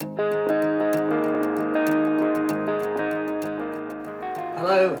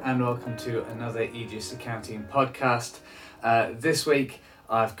Hello and welcome to another Aegis Accounting podcast. This week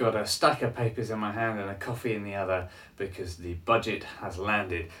I've got a stack of papers in my hand and a coffee in the other because the budget has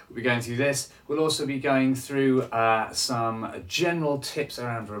landed. We'll be going through this. We'll also be going through some general tips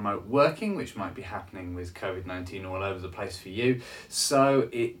around remote working, which might be happening with COVID-19 all over the place for you. So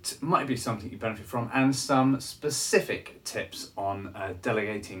it might be something you benefit from, and some specific tips on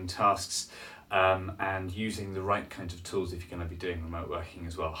delegating tasks and using the right kind of tools if you're going to be doing remote working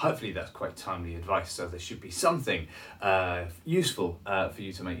as well. Hopefully that's quite timely advice, so there should be something useful for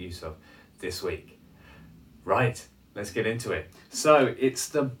you to make use of this week. Right, let's get into it. So it's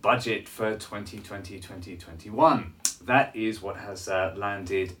the budget for 2020-2021. That is what has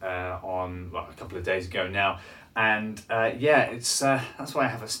landed on a couple of days ago now. And it's that's why I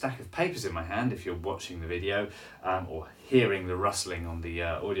have a stack of papers in my hand if you're watching the video or hearing the rustling on the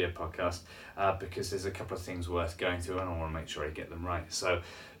audio podcast, because there's a couple of things worth going through and I want to make sure I get them right. So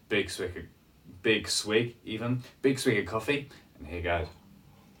big swig of coffee, and here goes.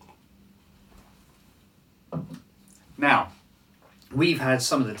 Now, we've had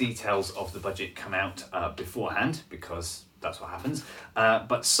some of the details of the budget come out beforehand, because that's what happens,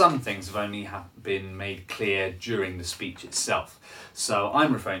 but some things have only been made clear during the speech itself. So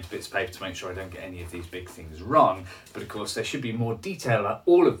I'm referring to bits of paper to make sure I don't get any of these big things wrong, but of course there should be more detail about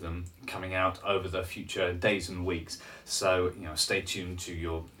all of them coming out over the future days and weeks. So stay tuned to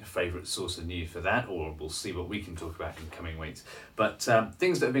your favourite source of news for that, or we'll see what we can talk about in coming weeks. But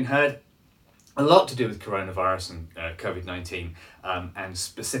things that have been heard, a lot to do with coronavirus and COVID-19 and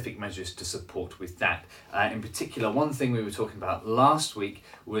specific measures to support with that. In particular, one thing we were talking about last week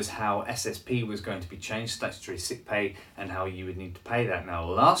was how SSP was going to be changed, statutory sick pay, and how you would need to pay that. Now,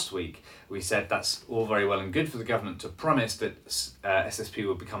 last week we said that's all very well and good for the government to promise that SSP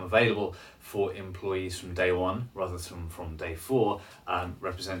will become available for employees from day one rather than from day four,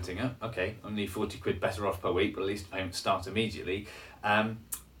 representing, only 40 quid better off per week, but at least payments start immediately.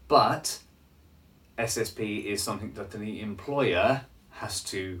 But SSP is something that the employer has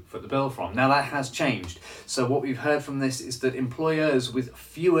to foot the bill from. Now that has changed. So what we've heard from this is that employers with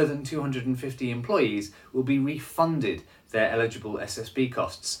fewer than 250 employees will be refunded their eligible SSP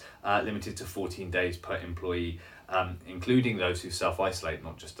costs, limited to 14 days per employee, including those who self-isolate,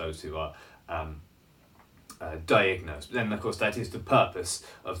 not just those who are diagnosed. But then of course that is the purpose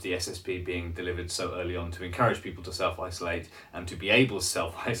of the SSP being delivered so early on, to encourage people to self-isolate and to be able to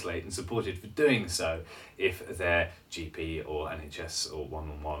self-isolate and supported for doing so if their GP or NHS or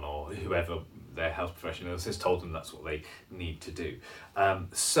 111 or whoever their health professionals has told them that's what they need to do.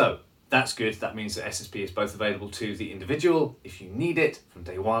 So that's good. That means that SSP is both available to the individual if you need it from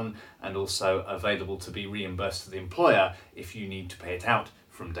day one, and also available to be reimbursed to the employer if you need to pay it out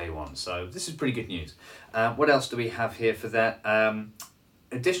from day one. So this is pretty good news. What else do we have here for that?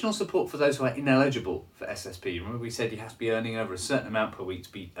 Additional support for those who are ineligible for SSP. Remember we said you have to be earning over a certain amount per week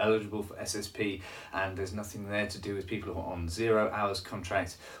to be eligible for SSP, and there's nothing there to do with people who are on 0 hours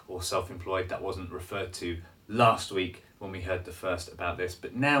contract or self-employed. That wasn't referred to last week when we heard the first about this,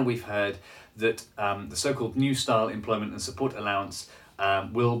 but now we've heard that the so-called New Style Employment and Support Allowance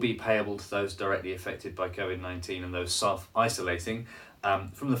will be payable to those directly affected by COVID-19 and those self-isolating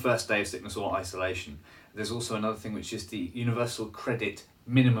from the first day of sickness or isolation. There's also another thing, which is the Universal Credit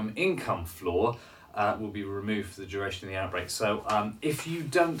Minimum Income Floor will be removed for the duration of the outbreak. So if you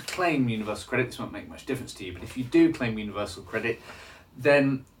don't claim Universal Credit, this won't make much difference to you, but if you do claim Universal Credit,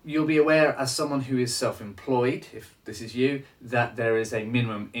 then you'll be aware, as someone who is self-employed, if this is you, that there is a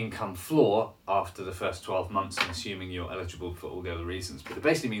minimum income floor after the first 12 months, and assuming you're eligible for all the other reasons. But it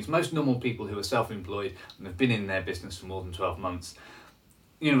basically means most normal people who are self-employed and have been in their business for more than 12 months,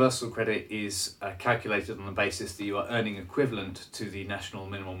 Universal Credit is calculated on the basis that you are earning equivalent to the national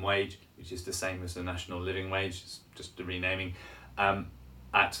minimum wage, which is the same as the national living wage, just the renaming,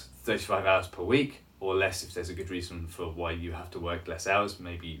 at 35 hours per week, or less if there's a good reason for why you have to work less hours.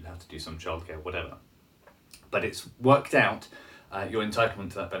 Maybe you have to do some childcare, whatever. But it's worked out, your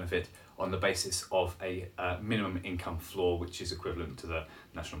entitlement to that benefit, on the basis of a minimum income floor, which is equivalent to the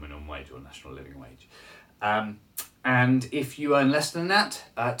national minimum wage or national living wage. And if you earn less than that,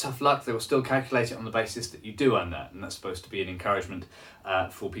 tough luck, they will still calculate it on the basis that you do earn that. And that's supposed to be an encouragement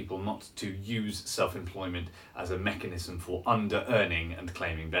for people not to use self-employment as a mechanism for under-earning and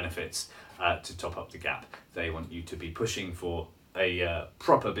claiming benefits to top up the gap. They want you to be pushing for a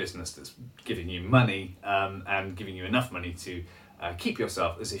proper business that's giving you money and giving you enough money to keep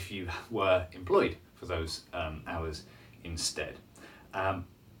yourself as if you were employed for those hours instead.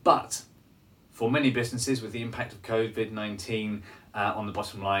 But for many businesses, with the impact of COVID-19 on the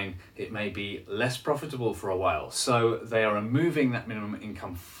bottom line, it may be less profitable for a while. So they are removing that minimum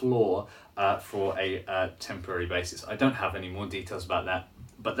income floor for a temporary basis. I don't have any more details about that,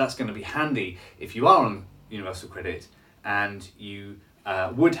 but that's going to be handy if you are on Universal Credit and you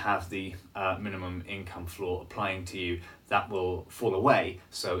would have the minimum income floor applying to you. That will fall away.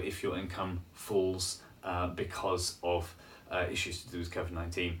 So if your income falls because of issues to do with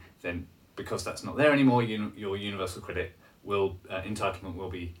COVID-19, then because that's not there anymore, your Universal Credit entitlement will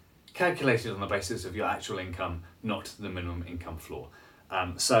be calculated on the basis of your actual income, not the minimum income floor.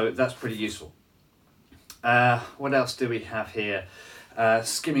 So that's pretty useful. What else do we have here?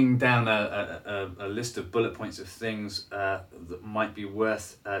 Skimming down a list of bullet points of things that might be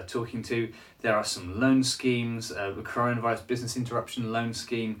worth talking to. There are some loan schemes, the Coronavirus Business Interruption Loan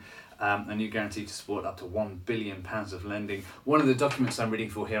Scheme, a new guarantee to support up to £1 billion of lending. One of the documents I'm reading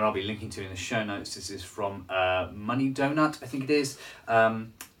for here, I'll be linking to in the show notes. This is from Money Donut, I think it is.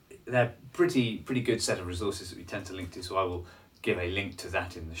 They're pretty good set of resources that we tend to link to, so I will give a link to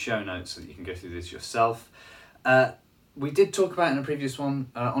that in the show notes so that you can go through this yourself. We did talk about in a previous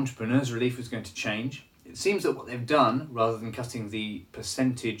one, Entrepreneurs Relief was going to change. It seems that what they've done, rather than cutting the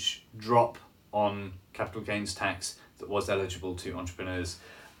percentage drop on capital gains tax that was eligible to entrepreneurs,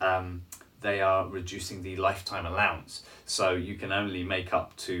 they are reducing the lifetime allowance. So you can only make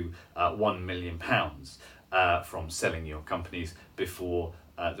up to £1 million from selling your companies before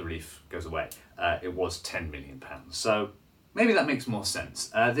the relief goes away. It was £10 million. So maybe that makes more sense.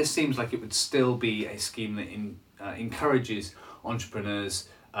 This seems like it would still be a scheme that encourages entrepreneurs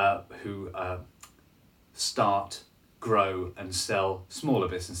who start, grow and sell smaller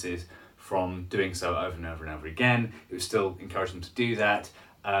businesses from doing so over and over and over again. It would still encourage them to do that,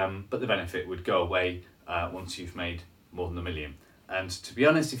 but the benefit would go away once you've made more than $1 million. And to be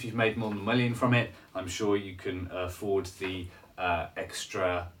honest, if you've made more than $1 million from it, I'm sure you can afford the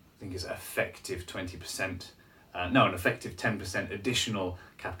extra, I think it's effective 20%, an effective 10% additional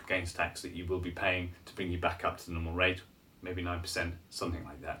capital gains tax that you will be paying to bring you back up to the normal rate, maybe 9%, something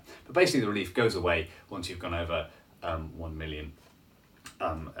like that. But basically the relief goes away once you've gone over 1 million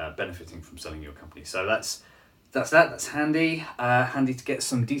benefiting from selling your company. So that's handy. Handy to get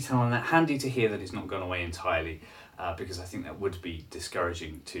some detail on that. Handy to hear that it's not gone away entirely, because I think that would be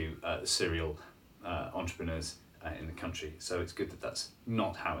discouraging to serial entrepreneurs in the country. So it's good that that's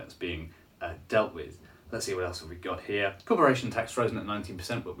not how it's being dealt with. Let's see what else have we got here. Corporation tax frozen at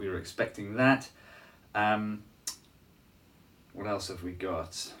 19%, but we were expecting that. What else have we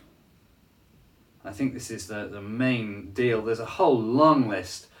got? I think this is the main deal. There's a whole long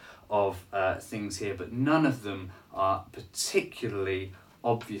list of things here, but none of them are particularly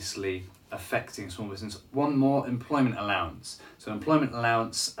obviously affecting small business. One more, employment allowance. So employment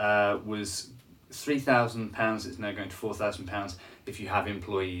allowance was £3,000, it's now going to £4,000. If you have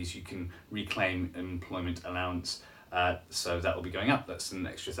employees, you can reclaim employment allowance, so that will be going up. That's an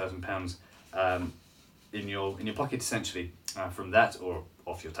extra £1,000 in your pocket essentially from that or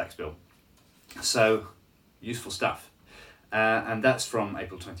off your tax bill. So useful stuff, and that's from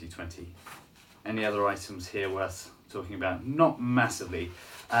April 2020. Any other items here worth talking about? Not massively.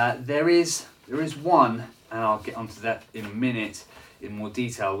 There is one, and I'll get onto that in a minute in more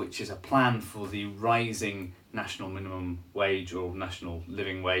detail, which is a plan for the rising national minimum wage or national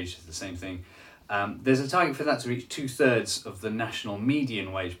living wage, it's the same thing. There's a target for that to reach 2/3 of the national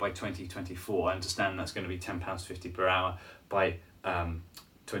median wage by 2024. I understand that's going to be £10.50 per hour by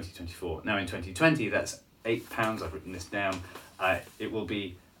 2024. Now in 2020 that's £8, I've written this down. It will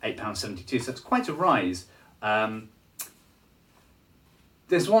be £8.72, so it's quite a rise.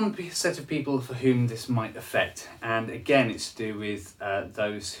 There's one set of people for whom this might affect, and again it's to do with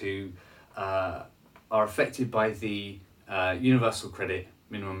those who are affected by the Universal Credit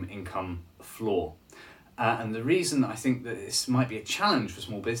minimum income floor. And the reason I think that this might be a challenge for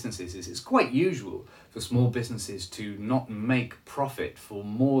small businesses is it's quite usual for small businesses to not make profit for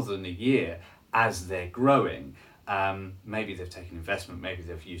more than a year as they're growing. Maybe they've taken investment, maybe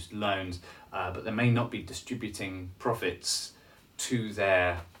they've used loans, but they may not be distributing profits to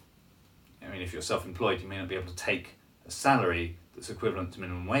their, if you're self-employed, you may not be able to take a salary that's equivalent to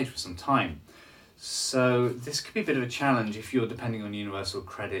minimum wage for some time. So this could be a bit of a challenge if you're depending on universal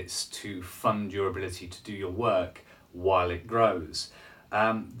credits to fund your ability to do your work while it grows.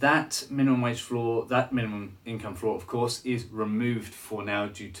 That minimum wage floor, that minimum income floor, of course, is removed for now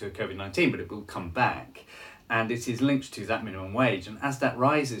due to COVID-19, but it will come back. And it is linked to that minimum wage. And as that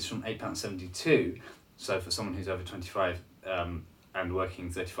rises from £8.72, so for someone who's over 25 and working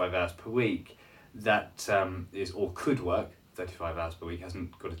 35 hours per week, that is, or could work 35 hours per week,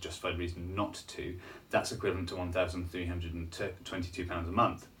 hasn't got a justified reason not to, that's equivalent to £1,322 a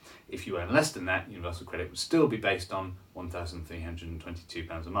month. If you earn less than that, universal credit would still be based on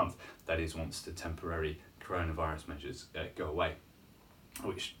 £1,322 a month. That is, once the temporary coronavirus measures go away,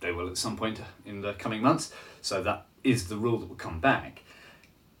 which they will at some point in the coming months. So that is the rule that will come back.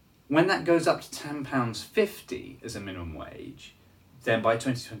 When that goes up to £10.50 as a minimum wage, then by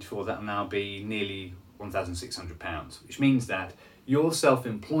 2024 that will now be nearly £1,600, which means that your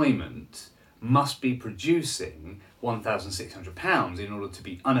self-employment must be producing £1,600 in order to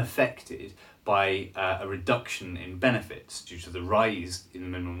be unaffected by a reduction in benefits due to the rise in the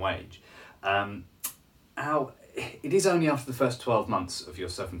minimum wage. It is only after the first 12 months of your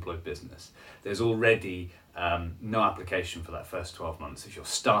self-employed business. There's already no application for that first 12 months. If you're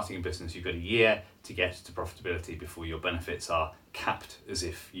starting a business, you've got a year to get to profitability before your benefits are capped as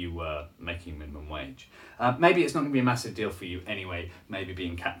if you were making minimum wage. Maybe it's not going to be a massive deal for you anyway. Maybe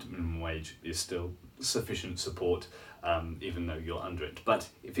being capped at minimum wage is still sufficient support, even though you're under it. But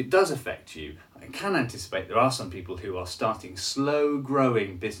if it does affect you, I can anticipate there are some people who are starting slow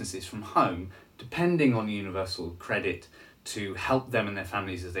growing businesses from home, depending on universal credit to help them and their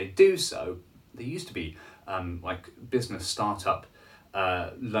families as they do so. There used to be like business startup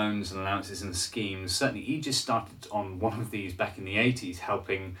loans and allowances and schemes. Certainly Aegis started on one of these back in the 80s,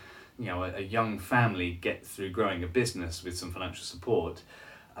 helping a young family get through growing a business with some financial support.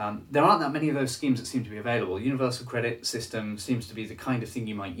 There aren't that many of those schemes that seem to be available. Universal credit system seems to be the kind of thing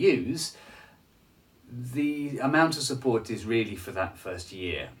you might use. The amount of support is really for that first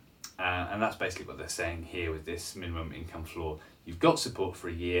year. And that's basically what they're saying here with this minimum income floor. You've got support for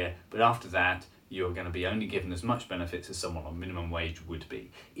a year, but after that, you're going to be only given as much benefits as someone on minimum wage would be,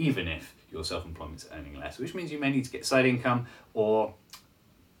 even if your self-employment's earning less, which means you may need to get side income or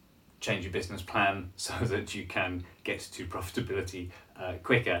change your business plan so that you can get to profitability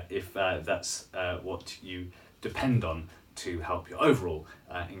quicker if that's what you depend on to help your overall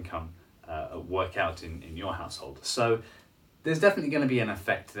income work out in your household. So there's definitely going to be an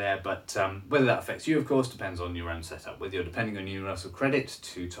effect there, but whether that affects you, of course, depends on your own setup, whether you're depending on universal credit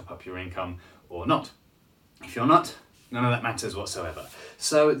to top up your income or not. If you're not, none of that matters whatsoever.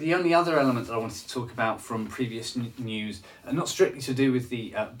 So the only other element that I wanted to talk about from previous news, not strictly to do with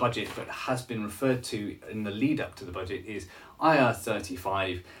the budget, but has been referred to in the lead up to the budget, is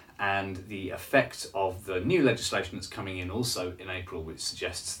IR35 and the effect of the new legislation that's coming in also in April, which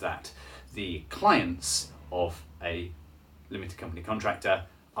suggests that the clients of a limited company contractor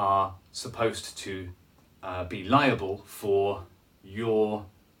are supposed to be liable for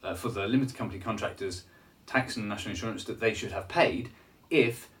the limited company contractor's tax and national insurance that they should have paid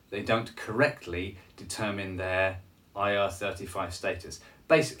if they don't correctly determine their IR35 status.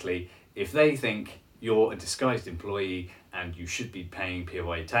 Basically, if they think you're a disguised employee and you should be paying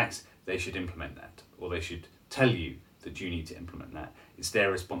PAYE tax, they should implement that, or they should tell you that you need to implement that. It's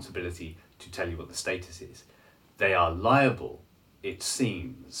their responsibility to tell you what the status is. They are liable, it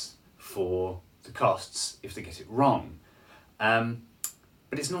seems, for the costs if they get it wrong.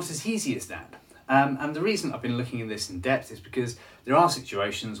 But it's not as easy as that. And the reason I've been looking at this in depth is because there are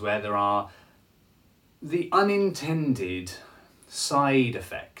situations where there are the unintended side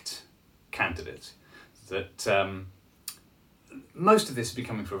effect candidates that most of this has been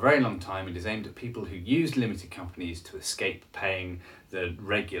coming for a very long time. It is aimed at people who use limited companies to escape paying the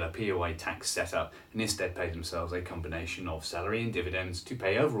regular PAYE tax setup and instead pay themselves a combination of salary and dividends to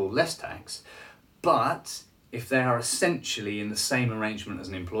pay overall less tax. But if they are essentially in the same arrangement as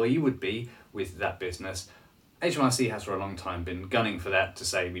an employee would be with that business, HMRC has for a long time been gunning for that, to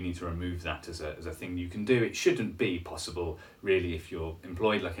say we need to remove that as a thing you can do. It shouldn't be possible, really. If you're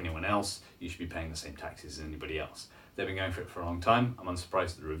employed like anyone else, you should be paying the same taxes as anybody else. They've been going for it for a long time. I'm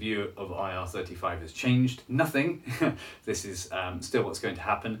unsurprised that the review of IR35 has changed nothing. This is still what's going to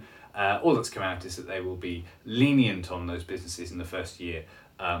happen. All that's come out is that they will be lenient on those businesses in the first year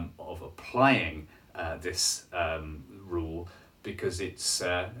of applying this rule, because it's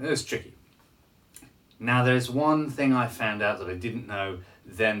tricky. Now, there's one thing I found out that I didn't know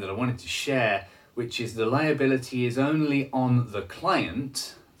then that I wanted to share, which is the liability is only on the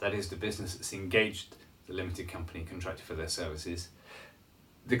client, that is the business that's engaged the limited company contractor for their services.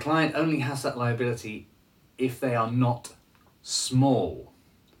 The client only has that liability if they are not small,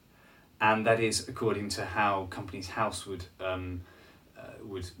 and that is according to how Companies House would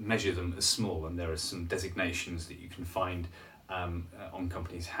measure them as small, and there are some designations that you can find on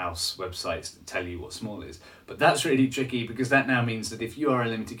Companies House websites that tell you what small is. But that's really tricky, because that now means that if you are a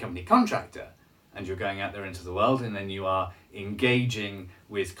limited company contractor and you're going out there into the world and then you are engaging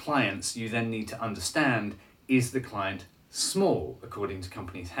with clients, you then need to understand, is the client small according to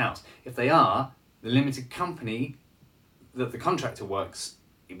Companies House? If they are, the limited company that the contractor works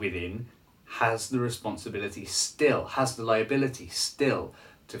within has the responsibility still, has the liability still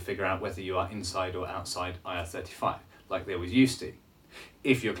to figure out whether you are inside or outside IR35, like they always used to.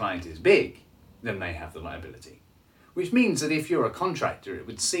 If your client is big, then they have the liability. Which means that if you're a contractor, it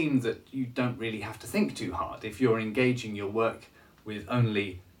would seem that you don't really have to think too hard. If you're engaging your work with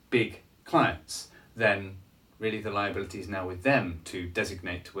only big clients, then really the liability is now with them to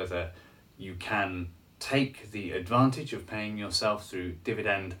designate whether you can take the advantage of paying yourself through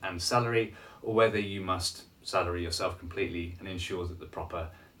dividend and salary, or whether you must salary yourself completely and ensure that the proper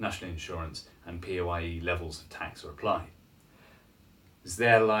national insurance and PAYE levels of tax are applied. It's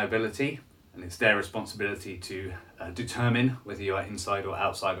their liability and it's their responsibility to determine whether you are inside or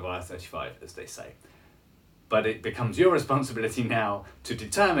outside of IR35, as they say. But it becomes your responsibility now to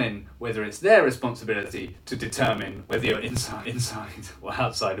determine whether it's their responsibility to determine whether you're inside or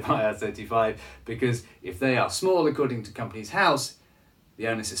outside of IR35, because if they are small according to Companies House, the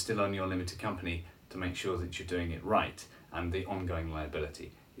onus is still on your limited company to make sure that you're doing it right, and the ongoing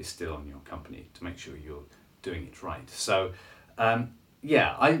liability is still on your company to make sure you're doing it right. So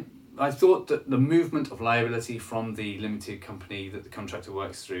I thought that the movement of liability from the limited company that the contractor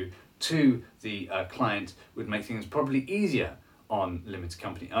works through to the client would make things probably easier on limited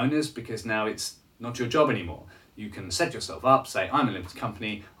company owners, because now it's not your job anymore. You can set yourself up, say, I'm a limited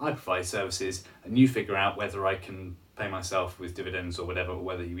company, I provide services, and you figure out whether I can pay myself with dividends or whatever, or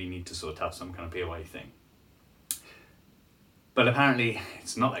whether we need to sort out some kind of POA thing. But apparently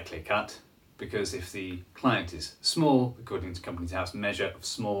it's not that clear cut, because if the client is small, according to Companies House measure of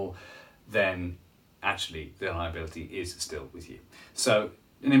small, then actually the liability is still with you. So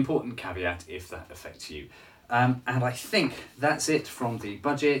an important caveat if that affects you. And I think that's it from the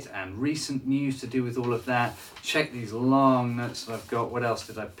budget and recent news to do with all of that. Check these long notes that I've got. What else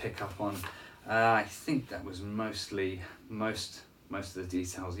did I pick up on? I think that was mostly most of the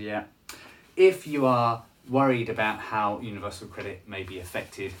details, yeah. If you are worried about how universal credit may be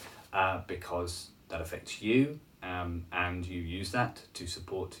affected because that affects you, and you use that to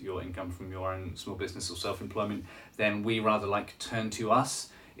support your income from your own small business or self-employment, then we rather like Turn to Us.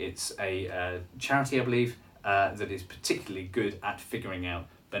 It's a charity, I believe, that is particularly good at figuring out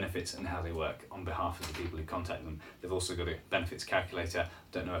benefits and how they work on behalf of the people who contact them. They've also got a benefits calculator.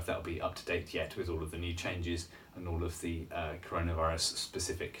 Don't know if that'll be up to date yet with all of the new changes and all of the coronavirus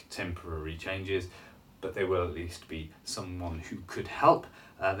specific temporary changes, but there will at least be someone who could help.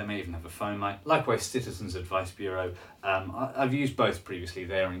 They may even have a phone line. Likewise, Citizens Advice Bureau. I've used both previously.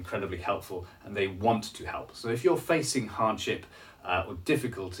 They are incredibly helpful and they want to help. So if you're facing hardship or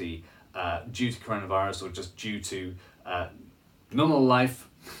difficulty due to coronavirus, or just due to normal life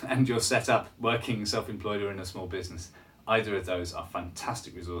and you're set up working self-employed or in a small business, either of those are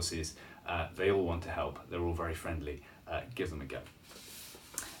fantastic resources. They all want to help. They're all very friendly. Give them a go.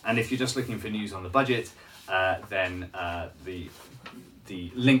 And if you're just looking for news on the budget, then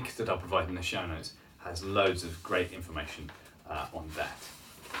the link that I'll provide in the show notes has loads of great information on that.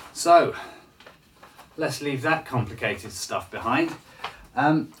 So let's leave that complicated stuff behind.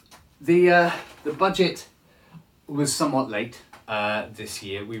 The budget was somewhat late this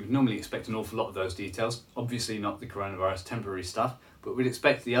year. We would normally expect an awful lot of those details, obviously not the coronavirus temporary stuff, but we'd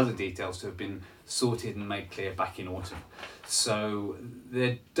expect the other details to have been sorted and made clear back in autumn. So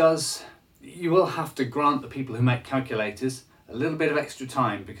you will have to grant the people who make calculators a little bit of extra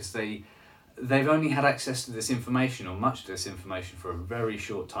time, because they've only had access to this information, or much of this information, for a very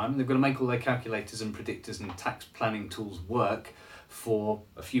short time. They've got to make all their calculators and predictors and tax planning tools work for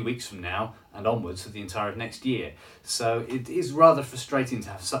a few weeks from now and onwards for the entire of next year. So it is rather frustrating to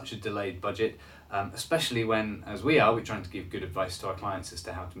have such a delayed budget, especially when, as we're trying to give good advice to our clients as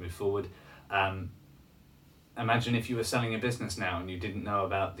to how to move forward. Imagine if you were selling a business now and you didn't know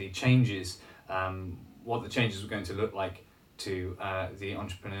about the changes, what the changes were going to look like to the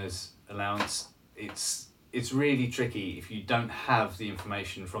entrepreneur's allowance. It's really tricky if you don't have the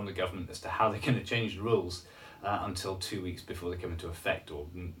information from the government as to how they're going to change the rules until 2 weeks before they come into effect, or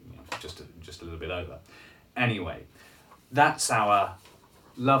just a little bit over. Anyway, that's our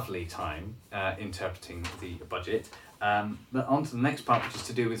lovely time interpreting the budget. But on to the next part, which is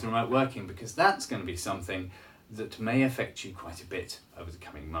to do with remote working, because that's going to be something that may affect you quite a bit over the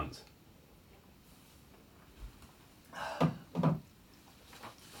coming months.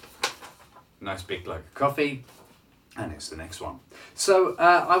 Nice big glug of coffee, and it's the next one. So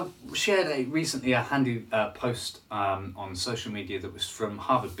I shared recently a handy post on social media that was from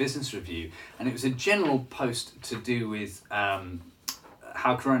Harvard Business Review, and it was a general post to do with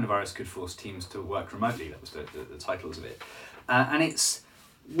how coronavirus could force teams to work remotely. That was the titles of it. And it's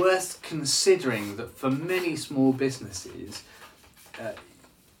worth considering that for many small businesses,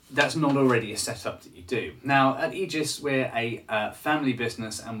 that's not already a setup that you do. Now, at Aegis, we're a family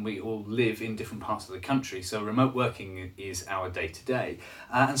business and we all live in different parts of the country, so remote working is our day-to-day.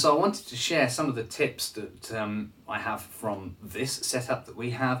 And so I wanted to share some of the tips that I have from this setup that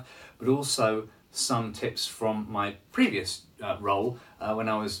we have, but also some tips from my previous role when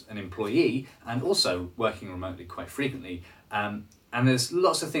I was an employee and also working remotely quite frequently. And there's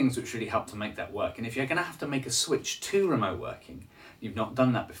lots of things which really help to make that work. And if you're going to have to make a switch to remote working, you've not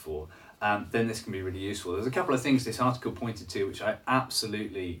done that before, then this can be really useful. There's a couple of things this article pointed to which I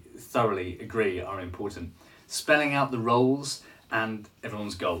absolutely, thoroughly agree are important. Spelling out the roles and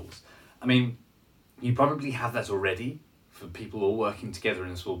everyone's goals. I mean, you probably have that already for people all working together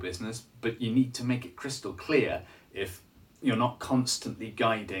in a small business, but you need to make it crystal clear if you're not constantly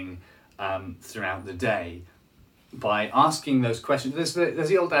guiding throughout the day by asking those questions. There's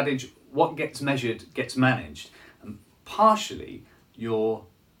the old adage, what gets measured gets managed. And partially, your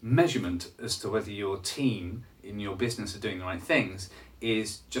measurement as to whether your team in your business are doing the right things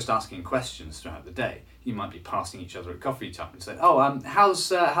is just asking questions throughout the day. You might be passing each other a coffee cup and say,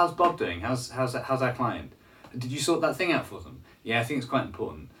 how's Bob doing? How's our client? Did you sort that thing out for them? Yeah, I think it's quite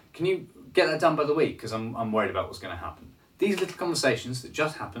important. Can you get that done by the week? Because I'm worried about what's going to happen. These little conversations that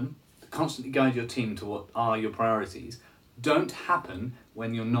just happen, that constantly guide your team to what are your priorities, don't happen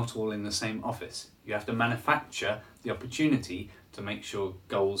when you're not all in the same office. You have to manufacture the opportunity to make sure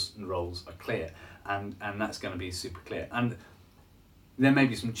goals and roles are clear. And that's going to be super clear. And there may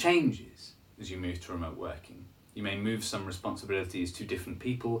be some changes as you move to remote working. You may move some responsibilities to different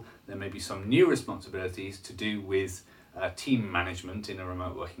people. There may be some new responsibilities to do with team management in a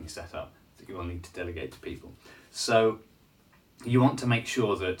remote working setup that you will need to delegate to people. So you want to make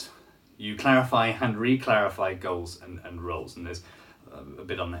sure that you clarify and re-clarify goals and roles. And there's a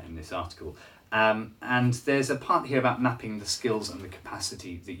bit on that in this article. And there's a part here about mapping the skills and the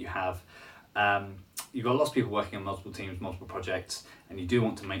capacity that you have. You've got lots of people working on multiple teams, multiple projects, and you do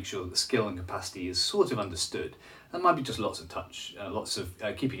want to make sure that the skill and capacity is sort of understood. There might be just lots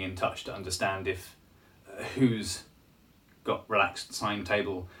of keeping in touch to understand if who's got relaxed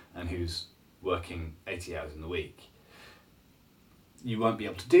timetable and who's working 80 hours in the week. You won't be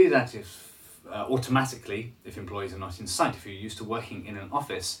able to do that if automatically if employees are not in sight. If you're used to working in an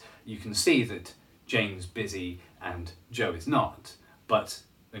office, you can see that Jane's busy and Joe is not. But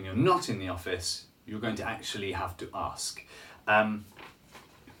when you're not in the office, you're going to actually have to ask. And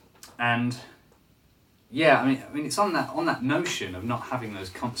yeah, I mean, it's on that notion of not having those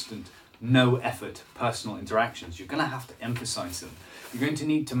constant, no effort personal interactions. You're going to have to emphasize them. You're going to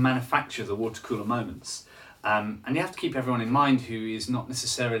need to manufacture the water cooler moments. And you have to keep everyone in mind who is not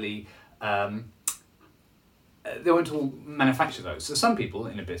necessarily, they won't all manufacture those. So some people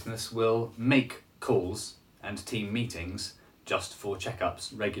in a business will make calls and team meetings just for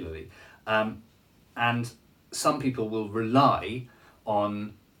checkups regularly. And some people will rely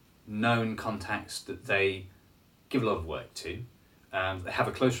on known contacts that they give a lot of work to. They have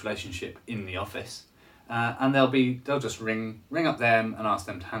a close relationship in the office, and they'll just ring up them and ask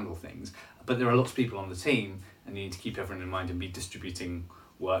them to handle things. But there are lots of people on the team, and you need to keep everyone in mind and be distributing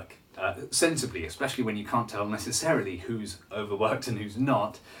work sensibly, especially when you can't tell necessarily who's overworked and who's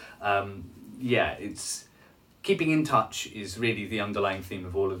not. It's keeping in touch is really the underlying theme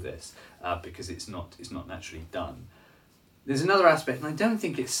of all of this, because it's not naturally done. There's another aspect, and I don't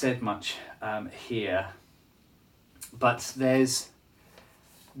think it's said much here, but there's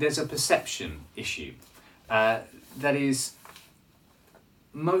a perception issue. That is,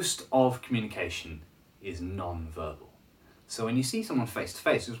 most of communication is non-verbal. So when you see someone face to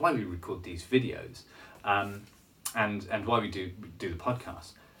face, which is why we record these videos, and why we do the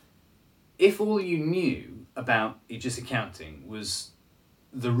podcast. If all you knew about Aegis Accounting was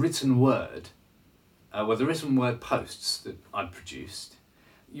the written word, the written word posts that I'd produced,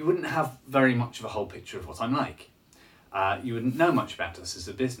 you wouldn't have very much of a whole picture of what I'm like. You wouldn't know much about us as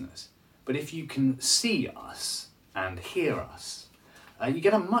a business. But if you can see us and hear us, you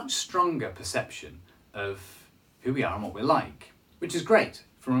get a much stronger perception of who we are and what we're like, which is great.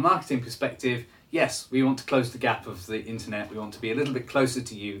 From a marketing perspective, yes, we want to close the gap of the internet. We want to be a little bit closer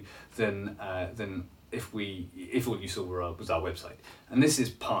to you than if all you saw was our website. And this is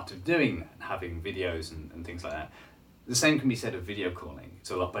part of doing that, having videos and things like that. The same can be said of video calling.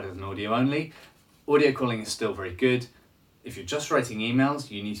 It's a lot better than audio only. Audio calling is still very good. If you're just writing emails,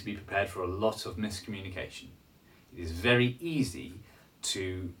 you need to be prepared for a lot of miscommunication. It is very easy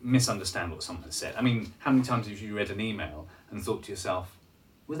to misunderstand what someone has said. I mean, how many times have you read an email and thought to yourself,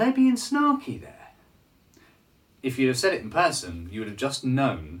 were they being snarky there? If you'd have said it in person, you would have just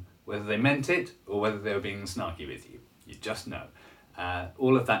known whether they meant it or whether they were being snarky with you. You'd just know.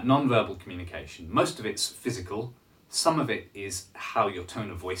 All of that non-verbal communication, most of it's physical, some of it is how your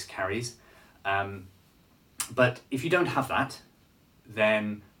tone of voice carries. But if you don't have that,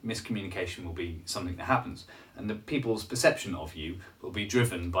 then miscommunication will be something that happens. And the people's perception of you will be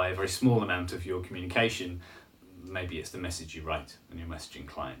driven by a very small amount of your communication. Maybe it's the message you write on your messaging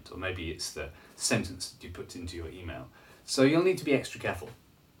client, or maybe it's the sentence that you put into your email. So you'll need to be extra careful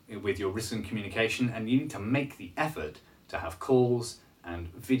with your written communication, and you need to make the effort to have calls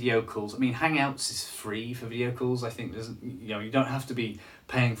and video calls. I mean, Hangouts is free for video calls. I think you don't have to be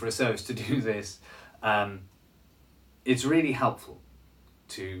paying for a service to do this. It's really helpful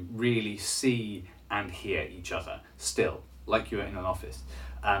to really see and hear each other still, like you're in an office.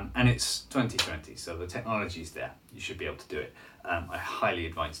 And it's 2020, so the technology's there. You should be able to do it. I highly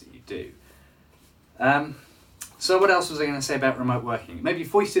advise that you do. So what else was I going to say about remote working? Maybe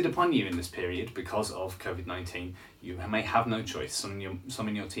foisted upon you in this period because of COVID-19. You may have no choice. Some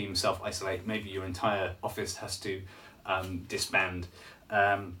in your team self-isolate. Maybe your entire office has to disband.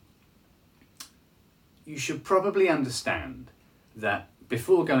 You should probably understand that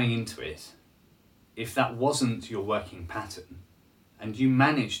before going into it, if that wasn't your working pattern, and you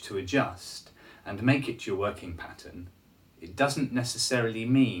manage to adjust and make it your working pattern, it doesn't necessarily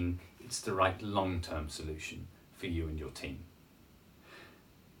mean it's the right long-term solution for you and your team.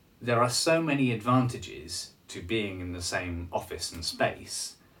 There are so many advantages to being in the same office and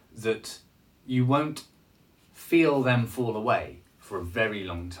space that you won't feel them fall away for a very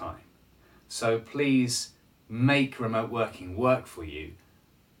long time. So please make remote working work for you,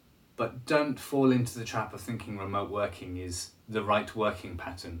 but don't fall into the trap of thinking remote working is the right working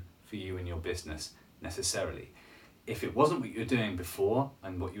pattern for you and your business necessarily. If it wasn't what you were doing before,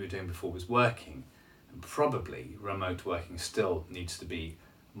 and what you were doing before was working, then probably remote working still needs to be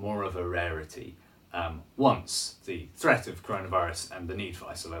more of a rarity once the threat of coronavirus and the need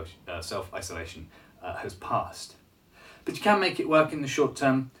for self-isolation has passed. But you can make it work in the short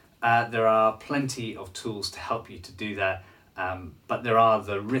term. There are plenty of tools to help you to do that, but there are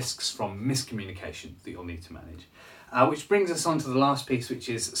the risks from miscommunication that you'll need to manage. Which brings us on to the last piece, which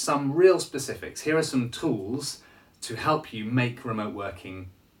is some real specifics. Here are some tools to help you make remote working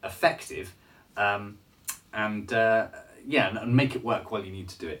effective and make it work while you need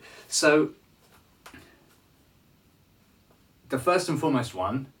to do it. So the first and foremost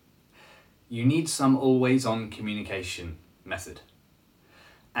one, you need some always-on communication method.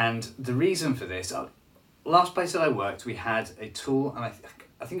 And the reason for this, last place that I worked, we had a tool, and I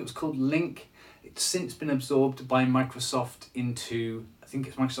think it was called Lync. It's since been absorbed by Microsoft into, I think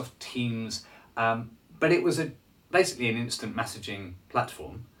it's Microsoft Teams, but it was basically an instant messaging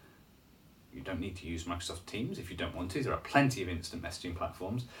platform. You don't need to use Microsoft Teams if you don't want to. There are plenty of instant messaging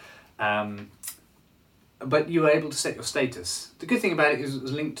platforms. But you were able to set your status. The good thing about it is it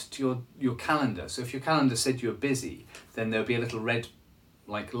was linked to your calendar. So if your calendar said you were busy, then there would be a little red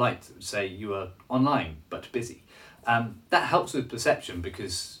light that would say you are online but busy. That helps with perception,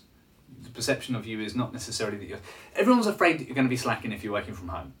 because the perception of you is not necessarily that everyone's afraid that you're going to be slacking if you're working from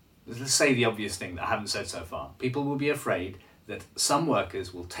home. Let's say the obvious thing that I haven't said so far. People will be afraid that some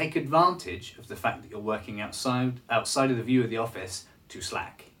workers will take advantage of the fact that you're working outside of the view of the office to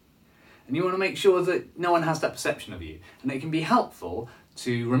slack. And you want to make sure that no one has that perception of you. And it can be helpful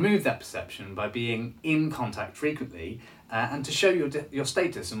to remove that perception by being in contact frequently and to show your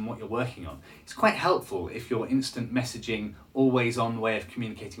status and what you're working on. It's quite helpful if your instant messaging, always-on way of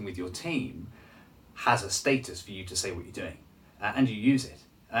communicating with your team has a status for you to say what you're doing and you use it.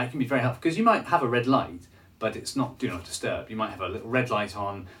 It can be very helpful, because you might have a red light, but it's not do not disturb. You might have a little red light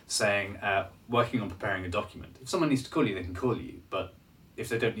on saying working on preparing a document. If someone needs to call you, they can call you, but if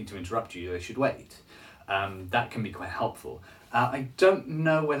they don't need to interrupt you, they should wait. That can be quite helpful. I don't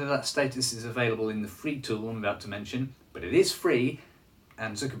know whether that status is available in the free tool I'm about to mention, but it is free,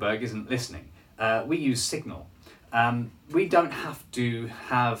 and Zuckerberg isn't listening. We use Signal. We don't have to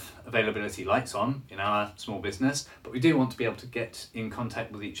have availability lights on in our small business, but we do want to be able to get in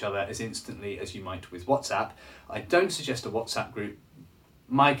contact with each other as instantly as you might with WhatsApp. I don't suggest a WhatsApp group.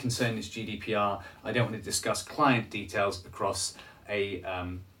 My concern is GDPR. I don't want to discuss client details across a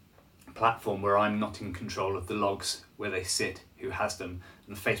platform where I'm not in control of the logs, where they sit, who has them,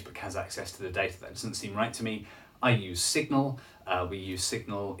 and Facebook has access to the data. That doesn't seem right to me. I use Signal. We use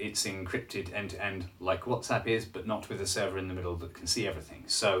Signal. It's encrypted end-to-end like WhatsApp is, but not with a server in the middle that can see everything.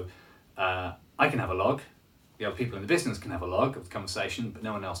 So I can have a log. The other people in the business can have a log of the conversation, but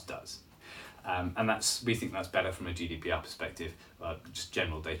no one else does. And we think that's better from a GDPR perspective, just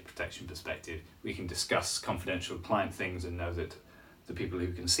general data protection perspective. We can discuss confidential client things and know that the people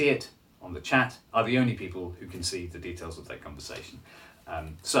who can see it on the chat are the only people who can see the details of that conversation.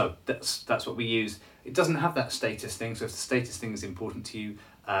 So that's what we use. It doesn't have that status thing, so if the status thing is important to you,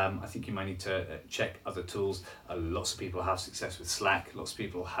 I think you might need to check other tools. Lots of people have success with Slack, lots of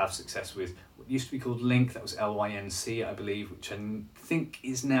people have success with what used to be called Lync, that was Lync I believe, which I think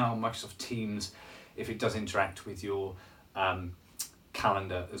is now Microsoft Teams, if it does interact with your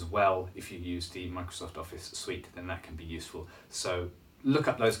calendar as well. If you use the Microsoft Office suite, then that can be useful. So look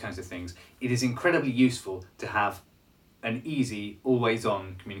up those kinds of things. It is incredibly useful to have an easy,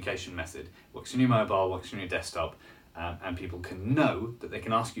 always-on communication method. Works on your mobile, works on your desktop, and people can know that they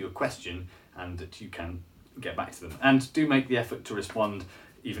can ask you a question and that you can get back to them. And do make the effort to respond,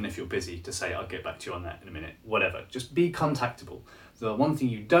 even if you're busy, to say, I'll get back to you on that in a minute, whatever. Just be contactable. The one thing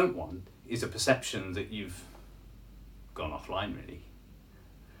you don't want is a perception that you've gone offline, really.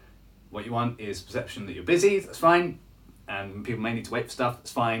 What you want is perception that you're busy, that's fine, and people may need to wait for stuff,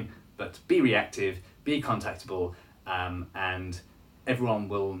 that's fine, but be reactive, be contactable, and everyone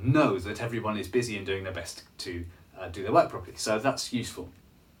will know that everyone is busy and doing their best to do their work properly. So that's useful.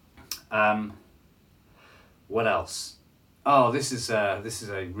 What else? Oh, this is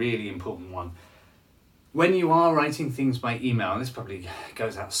a really important one. When you are writing things by email, and this probably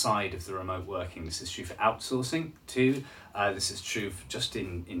goes outside of the remote working, this is true for outsourcing too, this is true for just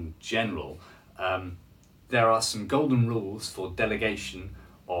in general, there are some golden rules for delegation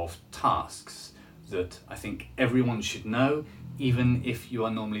of tasks that I think everyone should know, even if you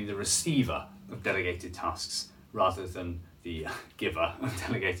are normally the receiver of delegated tasks rather than the giver of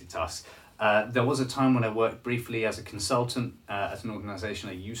delegated tasks. There was a time when I worked briefly as a consultant at an organisation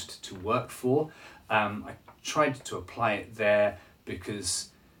I used to work for. I tried to apply it there because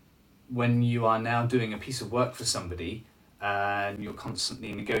when you are now doing a piece of work for somebody and you're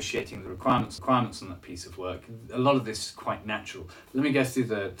constantly negotiating the requirements on that piece of work, a lot of this is quite natural. Let me go through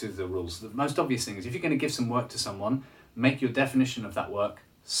the rules. The most obvious thing is if you're going to give some work to someone, make your definition of that work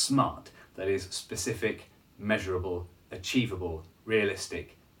SMART. That is specific, measurable, achievable,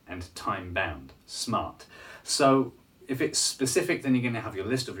 realistic, and time-bound. SMART. So if it's specific, then you're going to have your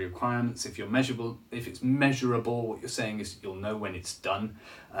list of requirements. If it's measurable, what you're saying is you'll know when it's done.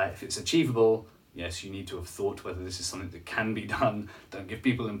 If it's achievable, yes, you need to have thought whether this is something that can be done. Don't give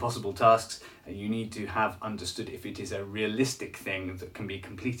people impossible tasks. And you need to have understood if it is a realistic thing that can be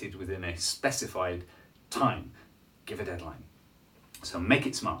completed within a specified time. Give a deadline. So make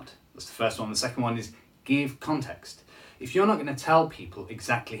it SMART. That's the first one. The second one is give context. If you're not going to tell people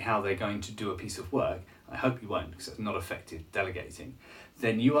exactly how they're going to do a piece of work, I hope you won't, because that's not effective delegating,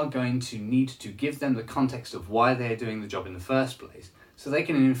 then you are going to need to give them the context of why they're doing the job in the first place, so they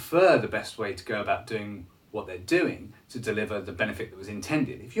can infer the best way to go about doing what they're doing to deliver the benefit that was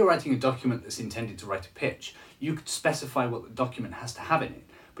intended. If you're writing a document that's intended to write a pitch, you could specify what the document has to have in it.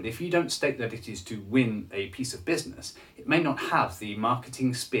 But if you don't state that it is to win a piece of business, it may not have the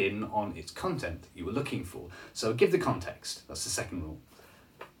marketing spin on its content that you were looking for. So give the context. That's the second rule.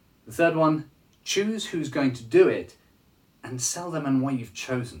 The third one, choose who's going to do it and sell them and why you've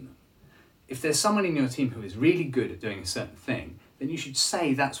chosen them. If there's someone in your team who is really good at doing a certain thing, then you should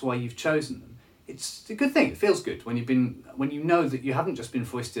say that's why you've chosen them. It's a good thing. It feels good when you know that you haven't just been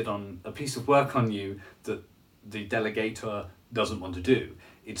foisted on a piece of work on you that the delegator doesn't want to do.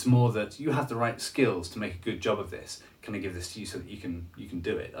 It's more that you have the right skills to make a good job of this. Can I give this to you so that you can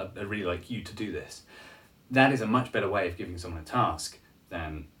do it? I'd really like you to do this. That is a much better way of giving someone a task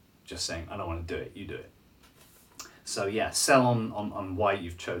than just saying, I don't want to do it, you do it. So yeah, sell on why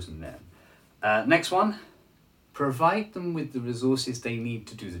you've chosen them. Next one, provide them with the resources they need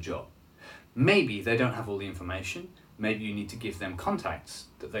to do the job. Maybe they don't have all the information. Maybe you need to give them contacts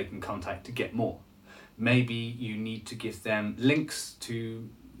that they can contact to get more. Maybe you need to give them links to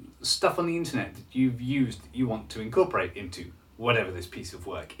stuff on the internet that you've used that you want to incorporate into whatever this piece of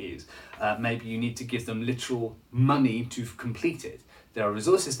work is. Maybe you need to give them literal money to complete it. There are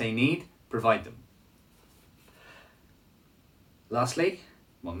resources they need, provide them. Lastly,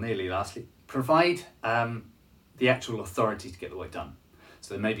 provide the actual authority to get the work done.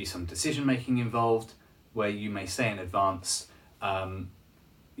 So there may be some decision making involved where you may say in advance,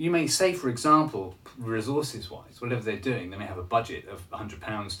 you may say, for example, resources-wise, whatever they're doing, they may have a budget of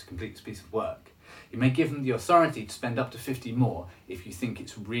 £100 to complete this piece of work. You may give them the authority to spend up to 50 more if you think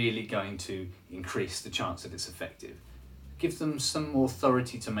it's really going to increase the chance that it's effective. Give them some more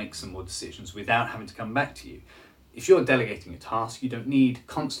authority to make some more decisions without having to come back to you. If you're delegating a task, you don't need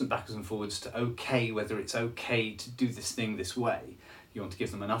constant backwards and forwards to okay whether it's okay to do this thing this way. You want to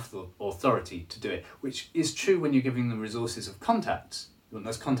give them enough authority to do it, which is true when you're giving them resources of contacts. You want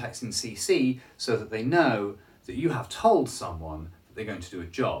those contacts in CC so that they know that you have told someone that they're going to do a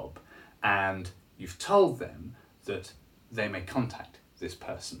job, and you've told them that they may contact this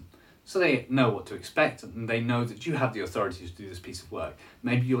person. So they know what to expect, and they know that you have the authority to do this piece of work.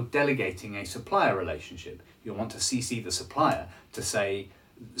 Maybe you're delegating a supplier relationship. You'll want to CC the supplier to say,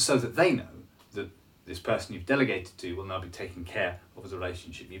 so that they know that this person you've delegated to will now be taking care of the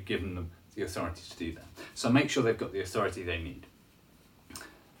relationship. You've given them the authority to do that. So make sure they've got the authority they need.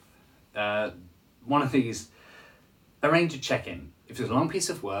 One of these, arrange a check-in. If it's a long piece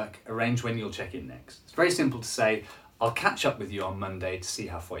of work, arrange when you'll check in next. It's very simple to say, I'll catch up with you on Monday to see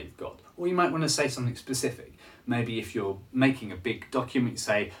how far you've got. Or you might want to say something specific. Maybe if you're making a big document, you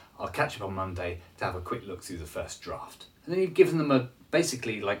say, I'll catch up on Monday to have a quick look through the first draft. And then you've given them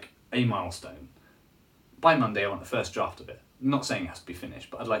basically like a milestone. By Monday, I want the first draft of it. I'm not saying it has to be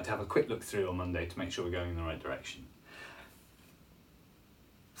finished, but I'd like to have a quick look through on Monday to make sure we're going in the right direction.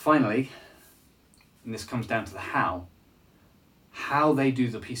 Finally, and this comes down to the how they do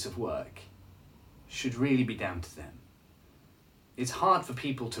the piece of work should really be down to them. It's hard for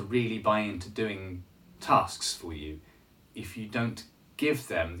people to really buy into doing tasks for you if you don't give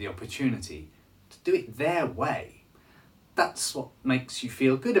them the opportunity to do it their way. That's what makes you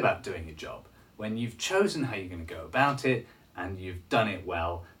feel good about doing a job, when you've chosen how you're going to go about it and you've done it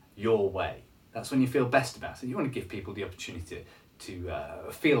well, your way. That's when you feel best about it. You want to give people the opportunity to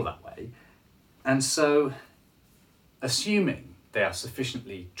feel that way. And so, assuming they are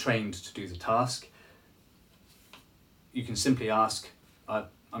sufficiently trained to do the task, you can simply ask,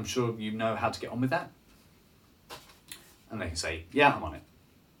 I'm sure you know how to get on with that. And they can say, yeah, I'm on it.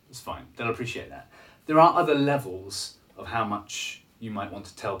 It's fine. They'll appreciate that. There are other levels of how much you might want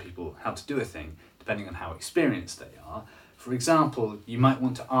to tell people how to do a thing, depending on how experienced they are. For example, you might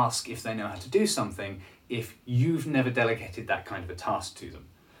want to ask if they know how to do something if you've never delegated that kind of a task to them.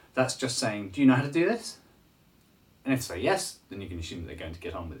 That's just saying, do you know how to do this? And if they say yes, then you can assume that they're going to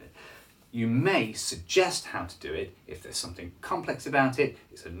get on with it. You may suggest how to do it if there's something complex about it,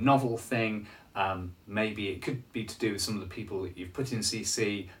 it's a novel thing, maybe it could be to do with some of the people that you've put in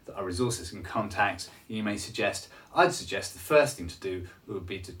CC that are resources and contacts. You may suggest, I'd suggest the first thing to do would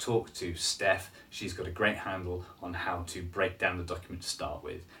be to talk to Steph. She's got a great handle on how to break down the document to start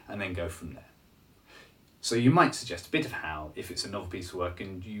with, and then go from there. So you might suggest a bit of how, if it's a novel piece of work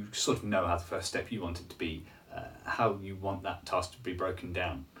and you sort of know how the first step you want it to be, how you want that task to be broken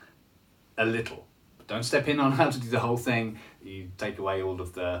down. A little, but don't step in on how to do the whole thing. You take away all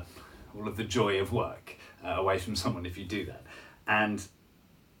of the joy of work away from someone if you do that. And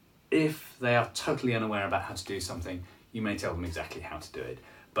if they are totally unaware about how to do something, you may tell them exactly how to do it.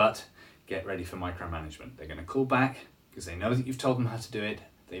 But get ready for micromanagement. They're going to call back because they know that you've told them how to do it.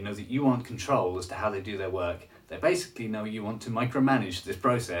 They know that you want control as to how they do their work. They basically know you want to micromanage this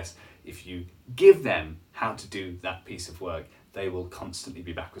process. If you give them how to do that piece of work, they will constantly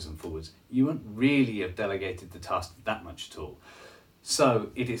be backwards and forwards. You won't really have delegated the task that much at all. So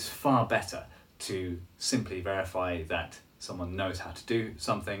it is far better to simply verify that someone knows how to do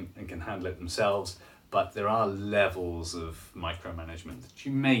something and can handle it themselves, but there are levels of micromanagement that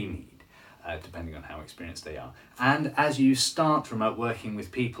you may need, depending on how experienced they are. And as you start remote working with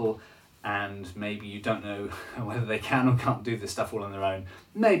people, and maybe you don't know whether they can or can't do this stuff all on their own,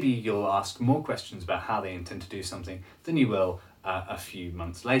 maybe you'll ask more questions about how they intend to do something than you will a few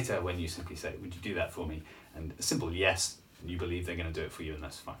months later when you simply say, would you do that for me? And a simple yes, and you believe they're going to do it for you, and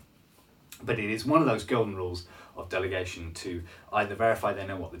that's fine. But it is one of those golden rules of delegation to either verify they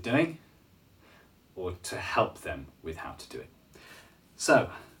know what they're doing or to help them with how to do it. So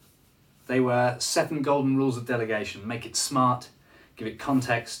they were 7 golden rules of delegation. Make it smart, give it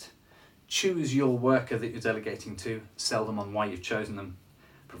context, choose your worker that you're delegating to, sell them on why you've chosen them,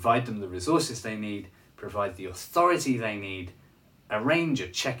 provide them the resources they need, provide the authority they need, arrange a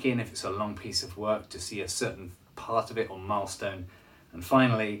check-in if it's a long piece of work to see a certain part of it or milestone, and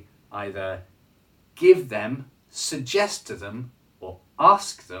finally, either give them, suggest to them, or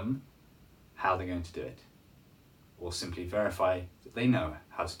ask them how they're going to do it, or simply verify that they know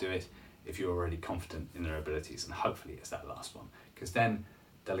how to do it if you're already confident in their abilities, and hopefully it's that last one, because then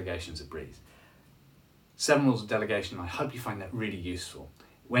delegation's a breeze. 7 rules of delegation, I hope you find that really useful.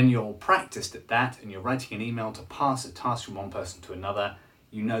 When you're practiced at that and you're writing an email to pass a task from one person to another,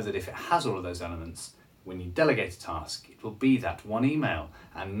 you know that if it has all of those elements, when you delegate a task, it will be that one email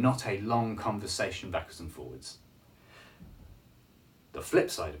and not a long conversation backwards and forwards. The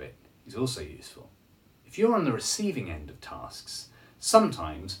flip side of it is also useful. If you're on the receiving end of tasks,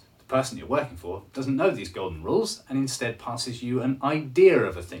 sometimes the person you're working for doesn't know these golden rules and instead passes you an idea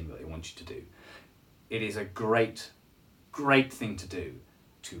of a thing that they want you to do. It is a great thing to do,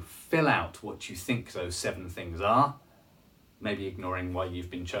 to fill out what you think those 7 things are, maybe ignoring why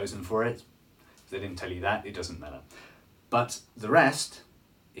you've been chosen for it. If they didn't tell you that, it doesn't matter. But the rest,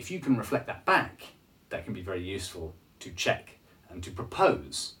 if you can reflect that back, that can be very useful to check and to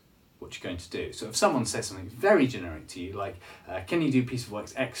propose what you're going to do. So if someone says something very generic to you, like, can you do piece of work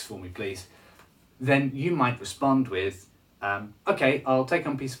X for me, please? Then you might respond with, okay, I'll take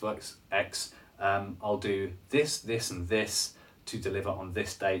on piece of work X. I'll do this, this, and this to deliver on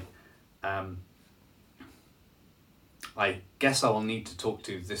this date. I guess I will need to talk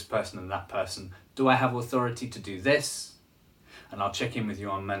to this person and that person. Do I have authority to do this? And I'll check in with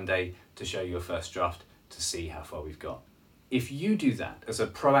you on Monday to show you a first draft to see how far we've got. If you do that as a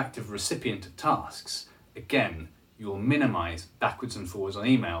proactive recipient of tasks, again, you'll minimize backwards and forwards on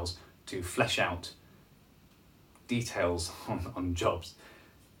emails to flesh out details on jobs.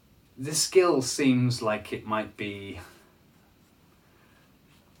 This skill seems like it might be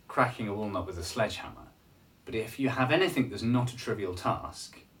cracking a walnut with a sledgehammer, but if you have anything that's not a trivial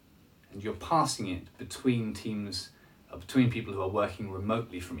task and you're passing it between teams, between people who are working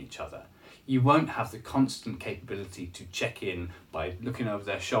remotely from each other, you won't have the constant capability to check in by looking over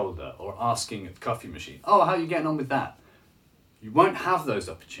their shoulder or asking at the coffee machine, oh, how are you getting on with that? You won't have those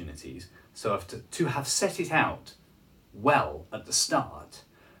opportunities, so to have set it out well at the start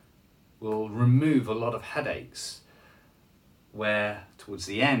will remove a lot of headaches, where towards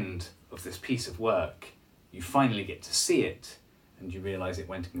the end of this piece of work you finally get to see it and you realise it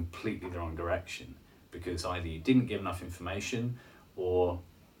went in completely the wrong direction because either you didn't give enough information or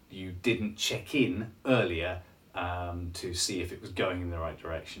you didn't check in earlier to see if it was going in the right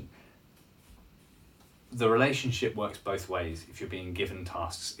direction. The relationship works both ways. If you're being given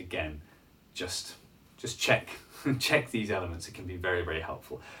tasks, again, just check these elements. It can be very, very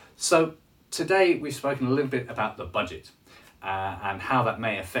helpful. So today we've spoken a little bit about the budget and how that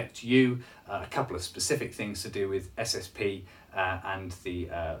may affect you, a couple of specific things to do with SSP and the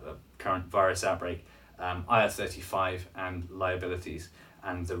current virus outbreak, IR35 and liabilities,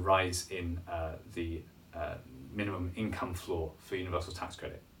 and the rise in the minimum income floor for universal tax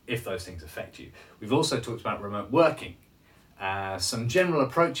credit, if those things affect you. We've also talked about remote working, some general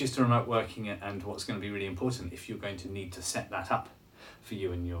approaches to remote working and what's going to be really important if you're going to need to set that up for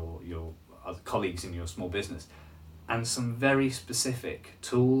you and your other colleagues in your small business, and some very specific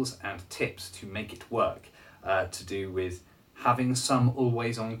tools and tips to make it work, to do with having some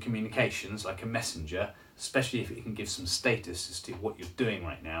always-on communications like a messenger, especially if it can give some status as to what you're doing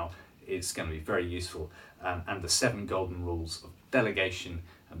right now. It's going to be very useful. And the 7 golden rules of delegation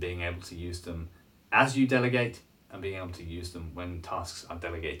and being able to use them as you delegate and being able to use them when tasks are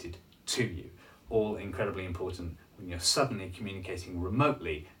delegated to you. All incredibly important when you're suddenly communicating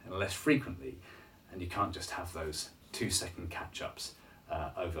remotely and less frequently, and you can't just have those 2-second catch-ups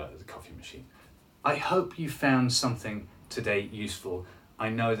over the coffee machine. I hope you found something today useful. I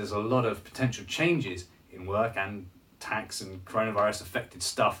know there's a lot of potential changes in work and tax and coronavirus affected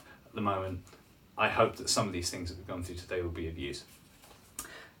stuff at the moment. I hope that some of these things that we've gone through today will be of use.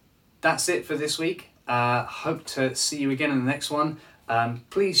 That's it for this week. Hope to see you again in the next one.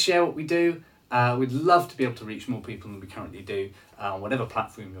 Please share what we do. We'd love to be able to reach more people than we currently do. On whatever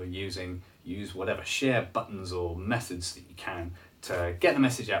platform you're using, use whatever share buttons or methods that you can to get the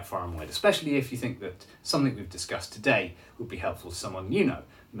message out far and wide, especially if you think that something we've discussed today would be helpful to someone you know.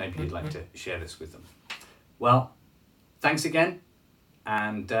 Maybe you'd like to share this with them. Well, thanks again,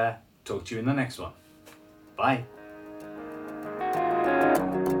 and talk to you in the next one. Bye.